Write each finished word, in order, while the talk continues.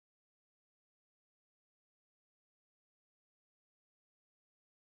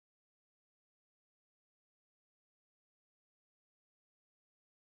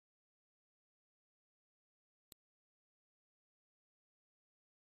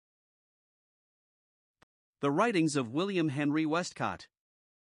The Writings of William Henry Westcott.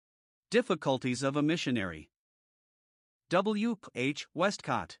 Difficulties of a Missionary. W. H.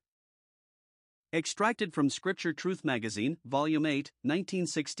 Westcott. Extracted from Scripture Truth Magazine, Volume 8,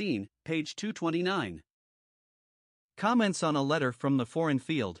 1916, page 229. Comments on a letter from the foreign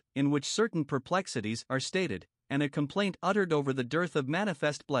field, in which certain perplexities are stated, and a complaint uttered over the dearth of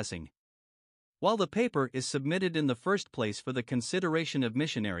manifest blessing. While the paper is submitted in the first place for the consideration of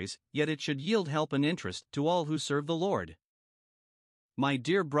missionaries, yet it should yield help and interest to all who serve the Lord. My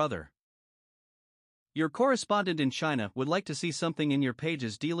dear brother, your correspondent in China would like to see something in your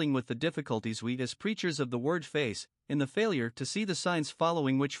pages dealing with the difficulties we as preachers of the Word face, in the failure to see the signs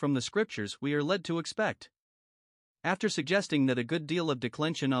following which from the Scriptures we are led to expect. After suggesting that a good deal of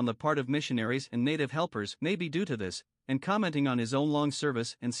declension on the part of missionaries and native helpers may be due to this, and commenting on his own long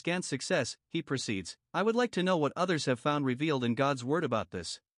service and scant success, he proceeds, I would like to know what others have found revealed in God's Word about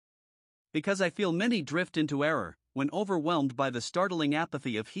this. Because I feel many drift into error, when overwhelmed by the startling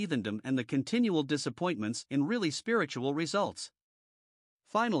apathy of heathendom and the continual disappointments in really spiritual results.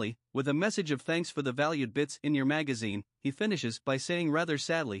 Finally, with a message of thanks for the valued bits in your magazine, he finishes by saying rather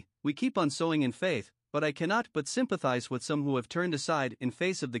sadly, we keep on sowing in faith, but I cannot but sympathize with some who have turned aside in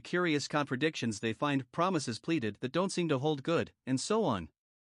face of the curious contradictions they find, promises pleaded that don't seem to hold good, and so on.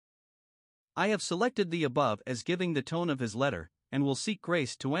 I have selected the above as giving the tone of his letter, and will seek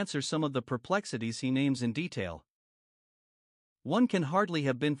grace to answer some of the perplexities he names in detail. One can hardly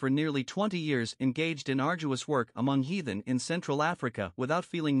have been for nearly 20 years engaged in arduous work among heathen in Central Africa without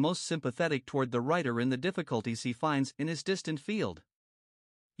feeling most sympathetic toward the writer in the difficulties he finds in his distant field.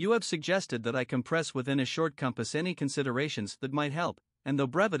 You have suggested that I compress within a short compass any considerations that might help, and though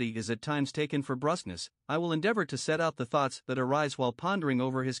brevity is at times taken for brusqueness, I will endeavor to set out the thoughts that arise while pondering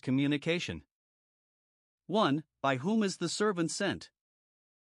over his communication. 1. By whom is the servant sent?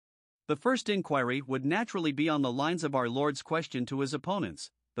 The first inquiry would naturally be on the lines of our Lord's question to his opponents,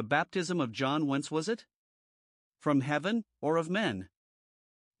 the baptism of John, whence was it? From heaven, or of men?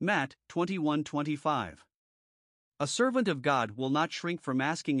 Matt 21:25. A servant of God will not shrink from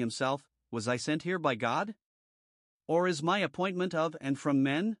asking himself, was I sent here by God? Or is my appointment of and from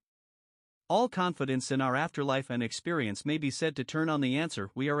men? All confidence in our afterlife and experience may be said to turn on the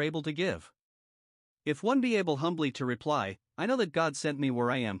answer we are able to give. If one be able humbly to reply, I know that God sent me where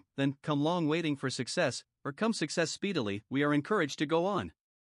I am, then, come long waiting for success, or come success speedily, we are encouraged to go on.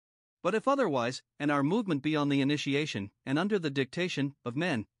 But if otherwise, and our movement be on the initiation, and under the dictation of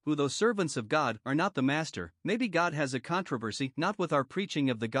men, who though servants of God are not the master, maybe God has a controversy not with our preaching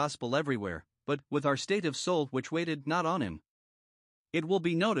of the gospel everywhere, but with our state of soul which waited not on him. It will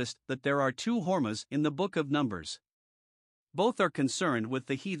be noticed that there are two hormas in the book of Numbers. Both are concerned with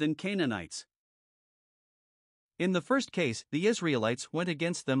the heathen Canaanites. In the first case, the Israelites went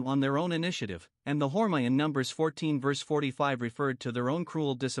against them on their own initiative, and the Horma in Numbers 14 verse 45 referred to their own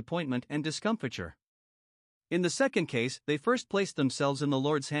cruel disappointment and discomfiture. In the second case, they first placed themselves in the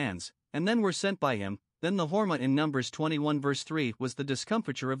Lord's hands, and then were sent by him, then the Horma in Numbers 21 verse 3 was the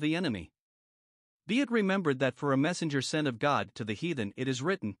discomfiture of the enemy. Be it remembered that for a messenger sent of God to the heathen it is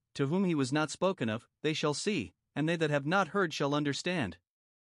written, to whom he was not spoken of, they shall see, and they that have not heard shall understand.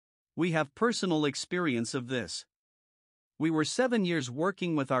 We have personal experience of this. We were 7 years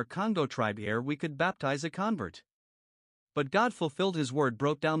working with our Congo tribe ere we could baptize a convert. But God fulfilled his word,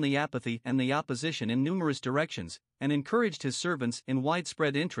 broke down the apathy and the opposition in numerous directions, and encouraged his servants in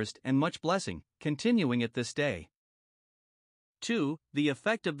widespread interest and much blessing, continuing at this day. 2. The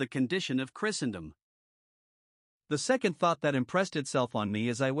effect of the condition of Christendom. The second thought that impressed itself on me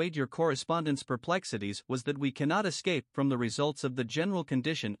as I weighed your correspondent's perplexities was that we cannot escape from the results of the general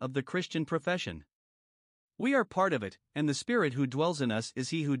condition of the Christian profession. We are part of it, and the Spirit who dwells in us is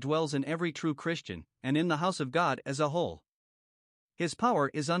he who dwells in every true Christian, and in the house of God as a whole. His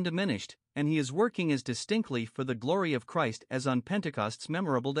power is undiminished, and he is working as distinctly for the glory of Christ as on Pentecost's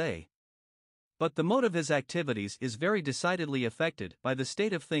memorable day. But the mode of his activities is very decidedly affected by the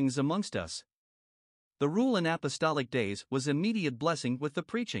state of things amongst us. The rule in apostolic days was immediate blessing with the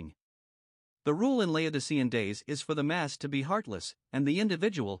preaching. The rule in Laodicean days is for the mass to be heartless, and the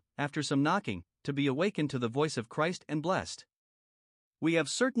individual, after some knocking, to be awakened to the voice of Christ and blessed. We have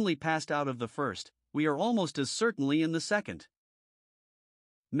certainly passed out of the first, we are almost as certainly in the second.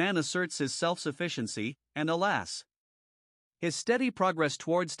 Man asserts his self-sufficiency, and alas, his steady progress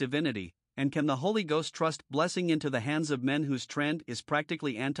towards divinity, and can the Holy Ghost trust blessing into the hands of men whose trend is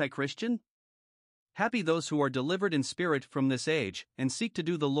practically anti-Christian? Happy those who are delivered in spirit from this age, and seek to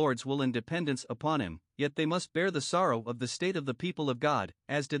do the Lord's will in dependence upon him, yet they must bear the sorrow of the state of the people of God,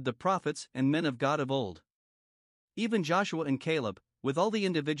 as did the prophets and men of God of old. Even Joshua and Caleb, with all the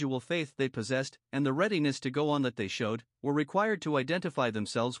individual faith they possessed and the readiness to go on that they showed, were required to identify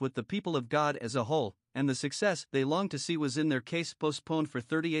themselves with the people of God as a whole, and the success they longed to see was in their case postponed for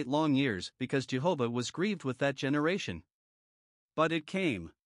 38 long years because Jehovah was grieved with that generation. But it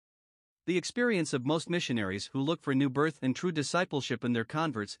came. The experience of most missionaries who look for new birth and true discipleship in their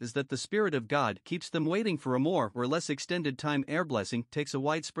converts is that the Spirit of God keeps them waiting for a more or less extended time ere blessing takes a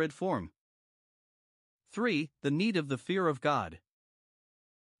widespread form. 3. The need of the fear of God.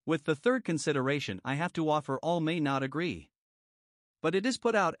 With the third consideration I have to offer, all may not agree. But it is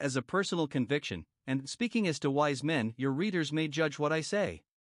put out as a personal conviction, and speaking as to wise men, your readers may judge what I say.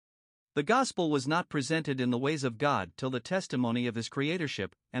 The gospel was not presented in the ways of God till the testimony of his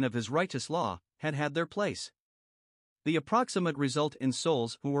creatorship and of his righteous law had had their place. The approximate result in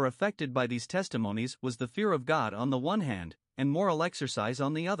souls who were affected by these testimonies was the fear of God on the one hand, and moral exercise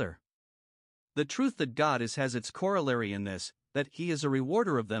on the other. The truth that God is has its corollary in this, that he is a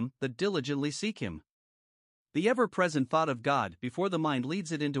rewarder of them that diligently seek him. The ever-present thought of God before the mind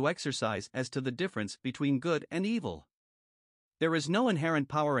leads it into exercise as to the difference between good and evil. There is no inherent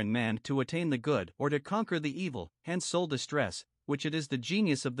power in man to attain the good or to conquer the evil, hence soul distress, which it is the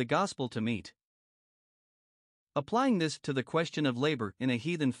genius of the gospel to meet. Applying this to the question of labor in a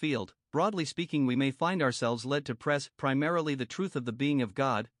heathen field, broadly speaking, we may find ourselves led to press primarily the truth of the being of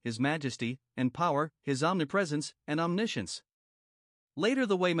God, his majesty and power, his omnipresence and omniscience. Later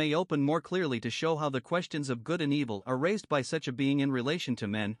the way may open more clearly to show how the questions of good and evil are raised by such a being in relation to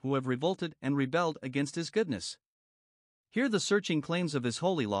men who have revolted and rebelled against his goodness. Here the searching claims of his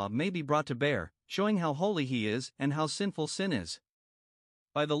holy law may be brought to bear, showing how holy he is and how sinful sin is.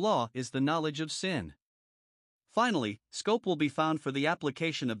 By the law is the knowledge of sin. Finally, scope will be found for the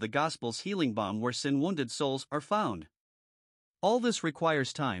application of the gospel's healing balm where sin-wounded souls are found. All this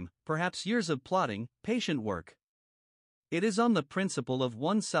requires time, perhaps years of plodding, patient work. It is on the principle of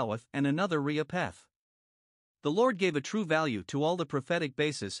one soweth and another reapeth. The Lord gave a true value to all the prophetic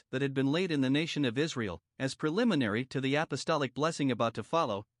basis that had been laid in the nation of Israel, as preliminary to the apostolic blessing about to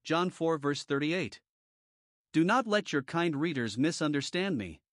follow, John 4 verse 38. Do not let your kind readers misunderstand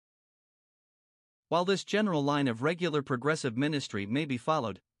me. While this general line of regular progressive ministry may be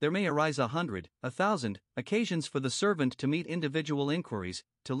followed, there may arise 100, 1,000 occasions for the servant to meet individual inquiries,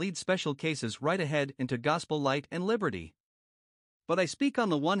 to lead special cases right ahead into gospel light and liberty. But I speak on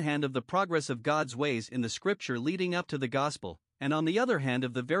the one hand of the progress of God's ways in the scripture leading up to the gospel, and on the other hand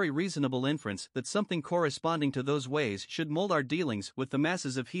of the very reasonable inference that something corresponding to those ways should mold our dealings with the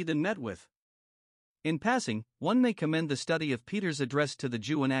masses of heathen met with. In passing, one may commend the study of Peter's address to the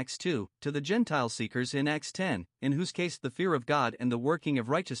Jew in Acts 2, to the Gentile seekers in Acts 10, in whose case the fear of God and the working of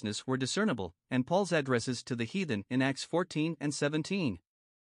righteousness were discernible, and Paul's addresses to the heathen in Acts 14 and 17.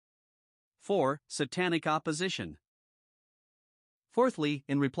 4. Satanic opposition. Fourthly,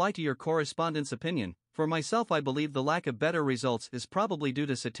 in reply to your correspondent's opinion, for myself I believe the lack of better results is probably due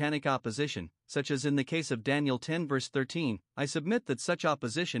to satanic opposition, such as in the case of Daniel 10 verse 13, I submit that such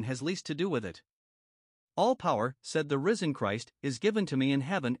opposition has least to do with it. All power, said the risen Christ, is given to me in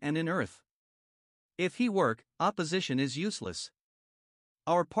heaven and in earth. If he work, opposition is useless.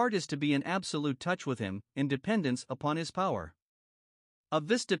 Our part is to be in absolute touch with him, in dependence upon his power. Of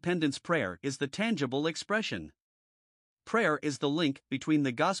this dependence prayer is the tangible expression. Prayer is the link between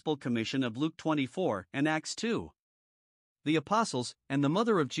the gospel commission of Luke 24 and Acts 2. The apostles, and the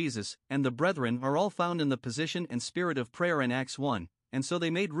mother of Jesus, and the brethren are all found in the position and spirit of prayer in Acts 1, and so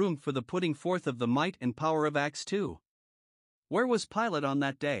they made room for the putting forth of the might and power of Acts 2. Where was Pilate on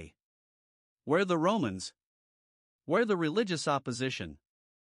that day? Where the Romans? Where the religious opposition?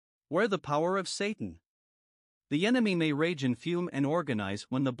 Where the power of Satan? The enemy may rage and fume and organize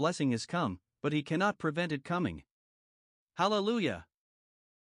when the blessing is come, but he cannot prevent it coming. Hallelujah!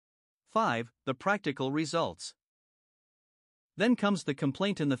 5. The practical results. Then comes the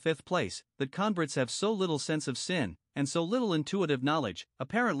complaint in the fifth place, that converts have so little sense of sin, and so little intuitive knowledge,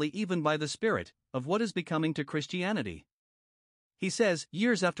 apparently even by the Spirit, of what is becoming to Christianity. He says,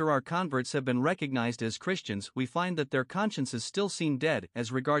 years after our converts have been recognized as Christians, we find that their consciences still seem dead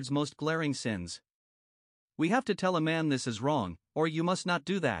as regards most glaring sins. We have to tell a man this is wrong, or you must not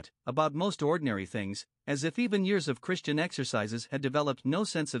do that, about most ordinary things, as if even years of Christian exercises had developed no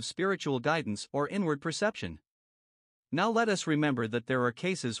sense of spiritual guidance or inward perception. Now let us remember that there are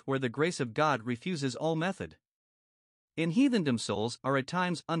cases where the grace of God refuses all method. In heathendom, souls are at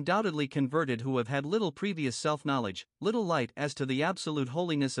times undoubtedly converted who have had little previous self-knowledge, little light as to the absolute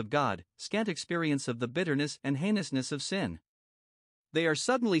holiness of God, scant experience of the bitterness and heinousness of sin. They are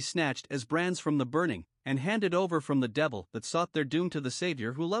suddenly snatched as brands from the burning, and handed over from the devil that sought their doom to the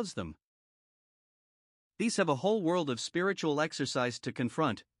Savior who loves them. These have a whole world of spiritual exercise to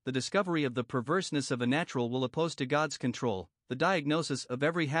confront: the discovery of the perverseness of a natural will opposed to God's control, the diagnosis of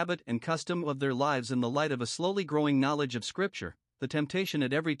every habit and custom of their lives in the light of a slowly growing knowledge of Scripture, the temptation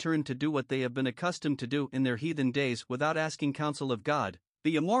at every turn to do what they have been accustomed to do in their heathen days without asking counsel of God,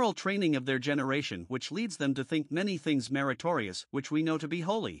 the immoral training of their generation which leads them to think many things meritorious which we know to be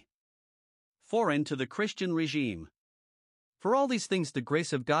holy, foreign to the Christian regime. For all these things the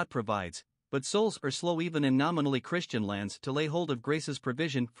grace of God provides, but souls are slow even in nominally Christian lands to lay hold of grace's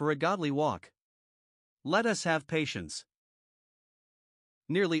provision for a godly walk. Let us have patience.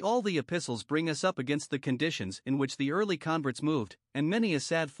 Nearly all the epistles bring us up against the conditions in which the early converts moved, and many a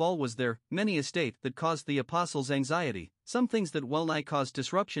sad fall was there, many a state that caused the apostles anxiety, some things that well nigh caused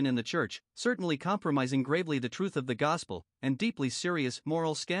disruption in the church, certainly compromising gravely the truth of the gospel, and deeply serious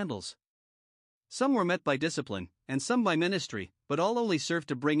moral scandals. Some were met by discipline, and some by ministry, but all only served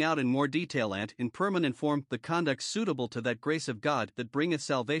to bring out in more detail and in permanent form the conduct suitable to that grace of God that bringeth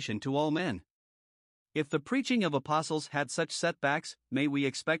salvation to all men. If the preaching of apostles had such setbacks, may we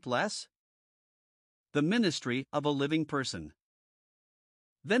expect less? The ministry of a living person.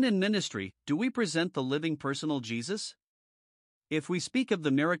 Then in ministry, do we present the living personal Jesus? If we speak of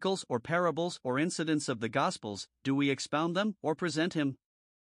the miracles or parables or incidents of the Gospels, do we expound them or present him?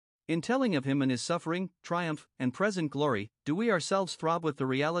 In telling of him in his suffering, triumph, and present glory, do we ourselves throb with the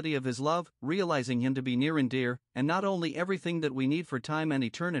reality of his love, realizing him to be near and dear, and not only everything that we need for time and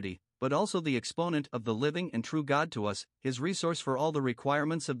eternity, but also the exponent of the living and true God to us, his resource for all the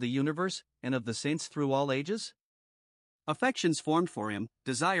requirements of the universe, and of the saints through all ages? Affections formed for him,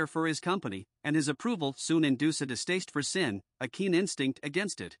 desire for his company, and his approval soon induce a distaste for sin, a keen instinct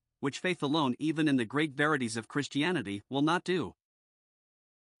against it, which faith alone even in the great verities of Christianity will not do.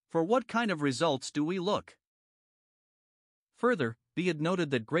 For what kind of results do we look? Further, be it noted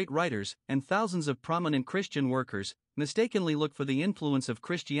that great writers, and thousands of prominent Christian workers, mistakenly look for the influence of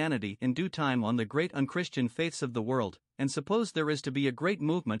Christianity in due time on the great unchristian faiths of the world, and suppose there is to be a great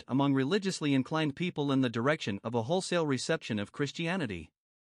movement among religiously inclined people in the direction of a wholesale reception of Christianity.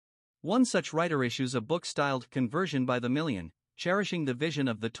 One such writer issues a book styled Conversion by the Million, cherishing the vision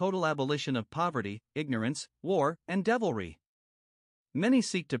of the total abolition of poverty, ignorance, war, and devilry. Many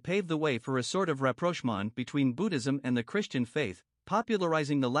seek to pave the way for a sort of rapprochement between Buddhism and the Christian faith,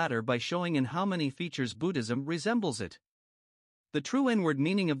 popularizing the latter by showing in how many features Buddhism resembles it. The true inward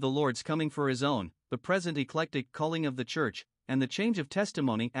meaning of the Lord's coming for his own, the present eclectic calling of the church, and the change of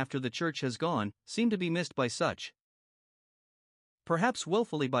testimony after the church has gone, seem to be missed by such. Perhaps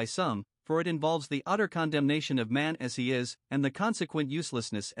willfully by some, for it involves the utter condemnation of man as he is, and the consequent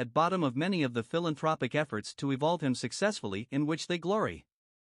uselessness at bottom of many of the philanthropic efforts to evolve him successfully in which they glory.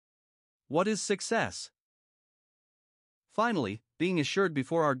 What is success? Finally, being assured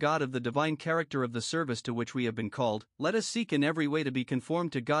before our God of the divine character of the service to which we have been called, let us seek in every way to be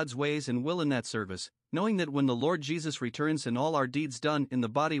conformed to God's ways and will in that service, knowing that when the Lord Jesus returns and all our deeds done in the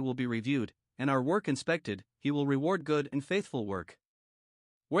body will be reviewed, and our work inspected, he will reward good and faithful work.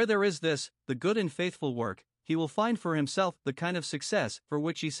 Where there is this, the good and faithful work, he will find for himself the kind of success for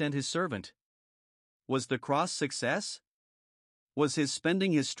which he sent his servant. Was the cross success? Was his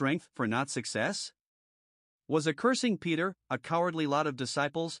spending his strength for not success? Was accursing Peter, a cowardly lot of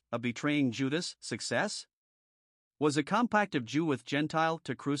disciples, a betraying Judas, success? Was a compact of Jew with Gentile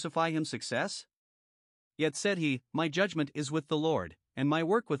to crucify him success? Yet said he, my judgment is with the Lord, and my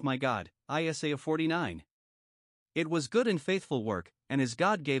work with my God, Isaiah 49. It was good and faithful work, and his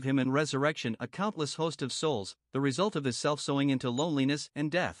God gave him in resurrection a countless host of souls, the result of his self-sowing into loneliness and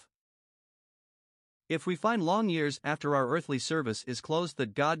death. If we find long years after our earthly service is closed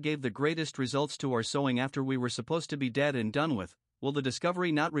that God gave the greatest results to our sowing after we were supposed to be dead and done with, will the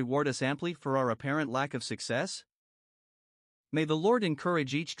discovery not reward us amply for our apparent lack of success? May the Lord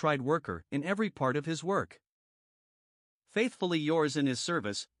encourage each tried worker in every part of his work. Faithfully yours in his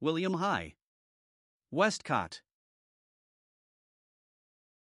service, William High. Westcott.